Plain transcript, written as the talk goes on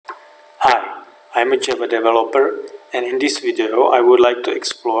Hi, I'm a Java developer, and in this video I would like to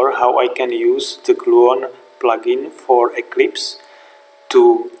explore how I can use the Gluon plugin for Eclipse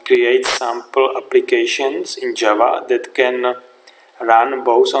to create sample applications in Java that can run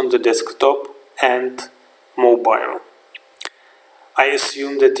both on the desktop and mobile. I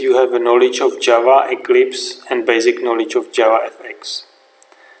assume that you have a knowledge of Java, Eclipse, and basic knowledge of JavaFX.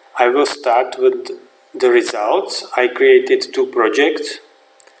 I will start with the results. I created two projects.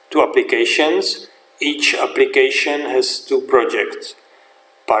 Two applications. Each application has two projects,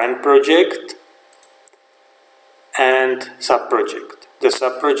 parent project and subproject. The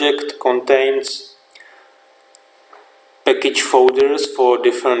subproject contains package folders for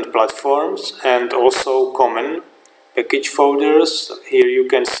different platforms and also common package folders. Here you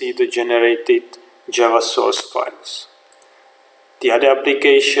can see the generated Java source files. The other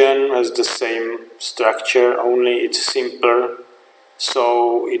application has the same structure, only it's simpler.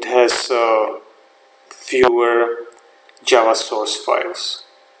 So it has fewer Java source files.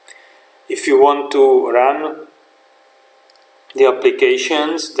 If you want to run the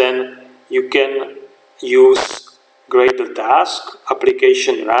applications, then you can use Gradle task,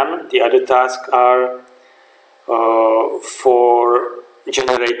 application run. The other tasks are for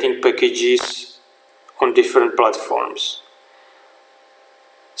generating packages on different platforms.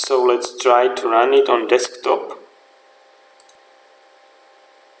 So let's try to run it on desktop.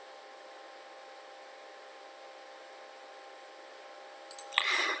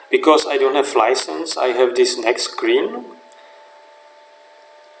 Because I don't have license, I have this next screen.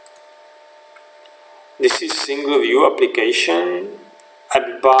 This is single view application,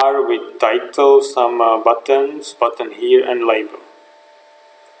 add bar with title, some buttons, button here and label.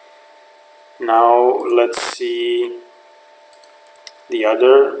 Now let's see the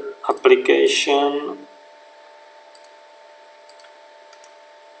other application.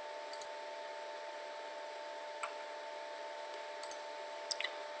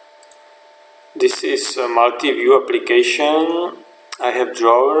 This is a multi-view application. I have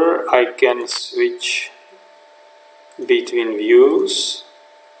drawer. I can switch between views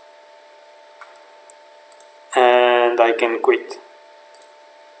and I can quit.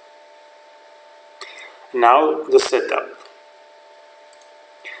 Now the setup.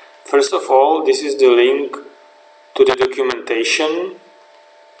 First of all, this is the link to the documentation.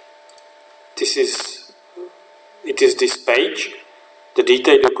 It is this page. The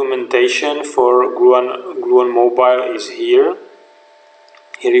detailed documentation for Gluon Mobile is here.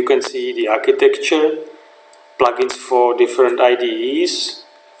 Here you can see the architecture, plugins for different IDEs.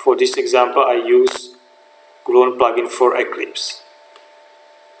 For this example, I use Gluon plugin for Eclipse.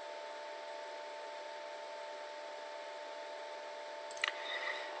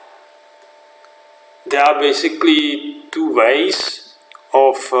 There are basically two ways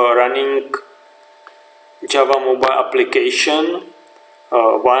of running Java mobile application.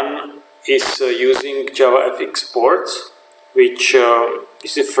 One is using JavaFX ports, which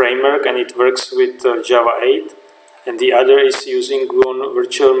is a framework and it works with Java 8. And the other is using Gluon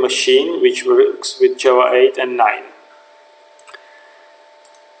virtual machine, which works with Java 8 and 9.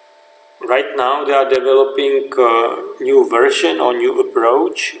 Right now they are developing a new version or new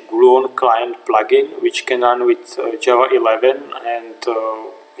approach, Gluon client plugin, which can run with Java 11 and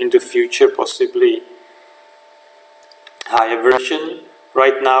in the future possibly higher version.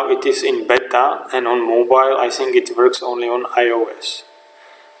 Right now it is in beta, and on mobile I think it works only on iOS.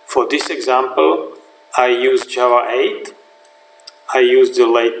 For this example I use Java 8. I use the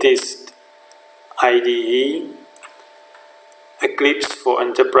latest IDE, Eclipse for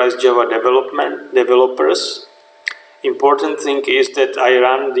enterprise Java developers. Important thing is that I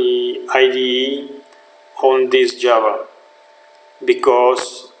run the IDE on this Java,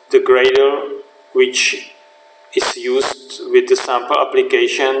 because the Gradle, which is used with the sample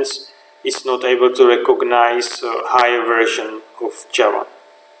applications, is not able to recognize a higher version of Java.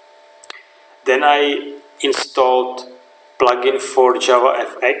 Then I installed plugin for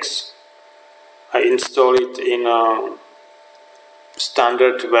JavaFX. I install it in a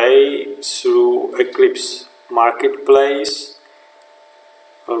standard way through Eclipse Marketplace,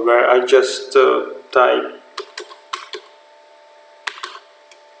 where I just type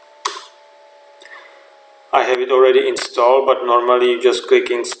I have it already installed, but normally you just click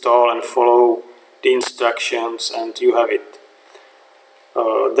install and follow the instructions and you have it.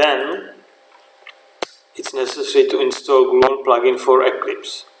 Then it's necessary to install Gluon plugin for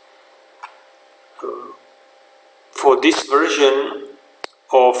Eclipse. For this version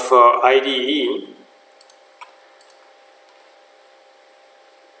of IDE,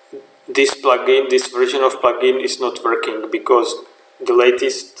 this version of plugin is not working because the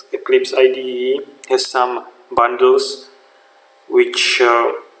latest Eclipse IDE has some bundles which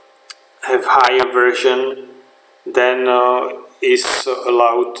have higher version than is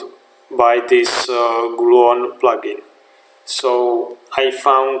allowed by this Gluon plugin. So I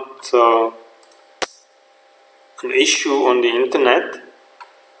found an issue on the internet.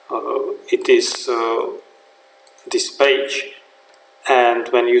 It is this page, and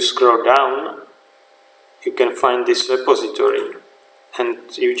when you scroll down you can find this repository, and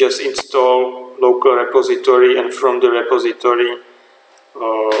you just install local repository, and from the repository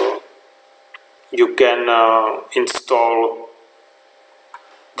you can install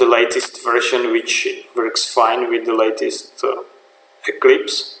the latest version, which works fine with the latest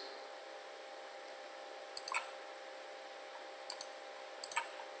Eclipse.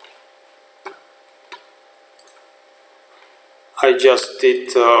 I just did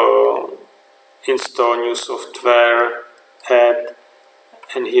install new software, add,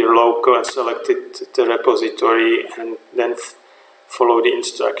 and here local, and selected the repository, and then follow the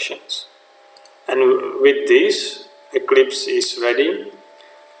instructions. And with this, Eclipse is ready,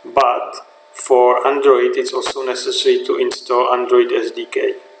 but for Android it's also necessary to install Android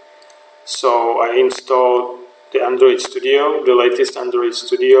SDK. So I installed the Android Studio, the latest Android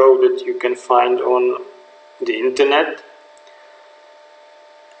Studio that you can find on the internet,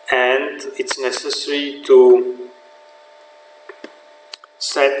 and it's necessary to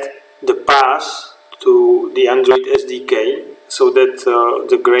set the path to the Android SDK so that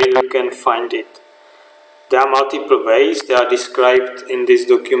the grader can find it. There are multiple ways, they are described in this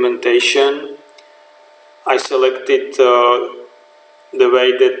documentation. I selected the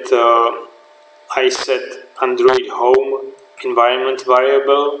way that I set Android home environment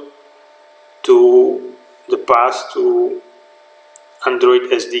variable to the path to Android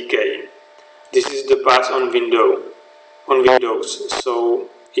SDK. This is the path on Windows. So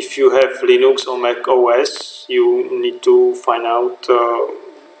if you have Linux or Mac OS, you need to find out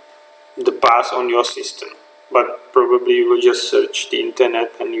the path on your system. But probably you will just search the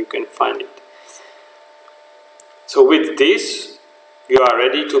internet and you can find it. So with this, you are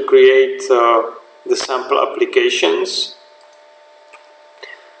ready to create the sample applications.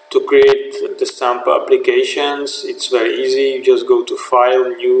 To create the sample applications, it's very easy. You just go to File,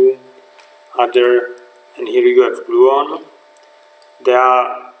 New, Other, and here you have Gluon. There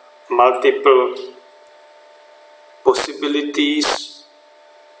are multiple possibilities.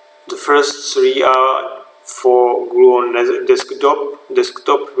 The first three are for Gluon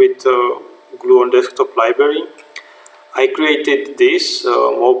desktop with Gluon desktop library. I created this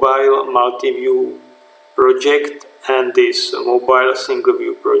mobile multi-view project and this mobile single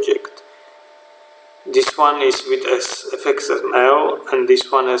view project. This one is with FXML, and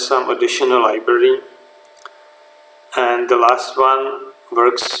this one has some additional library, and the last one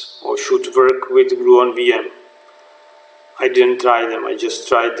works or should work with Gluon VM. I didn't try them, I just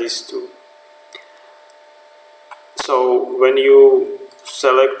tried these two. So when you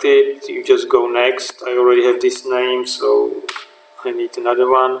select it, you just go next. I already have this name, so I need another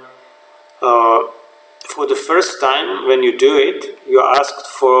one. For the first time when you do it, you are asked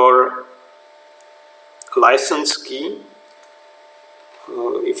for a license key.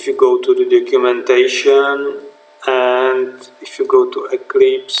 If you go to the documentation and if you go to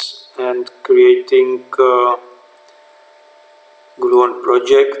Eclipse and creating Gluon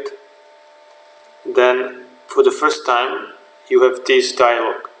project, then for the first time you have this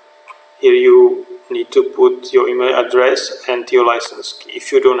dialog. Here you need to put your email address and your license key.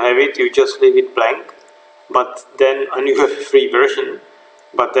 If you don't have it, you just leave it blank. But then, and you have a free version,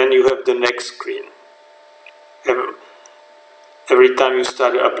 but then you have the next screen. Every time you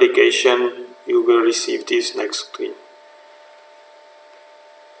start the application, you will receive this next screen.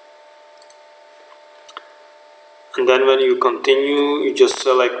 And then when you continue, you just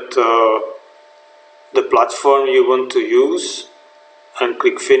select the platform you want to use and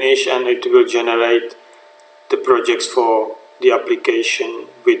click finish, and it will generate the projects for the application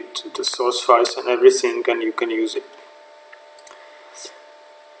with the source files and everything, and you can use it.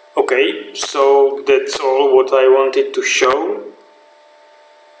 Okay, so that's all what I wanted to show.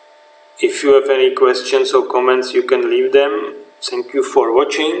 If you have any questions or comments, you can leave them. Thank you for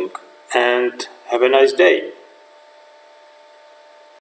watching and have a nice day.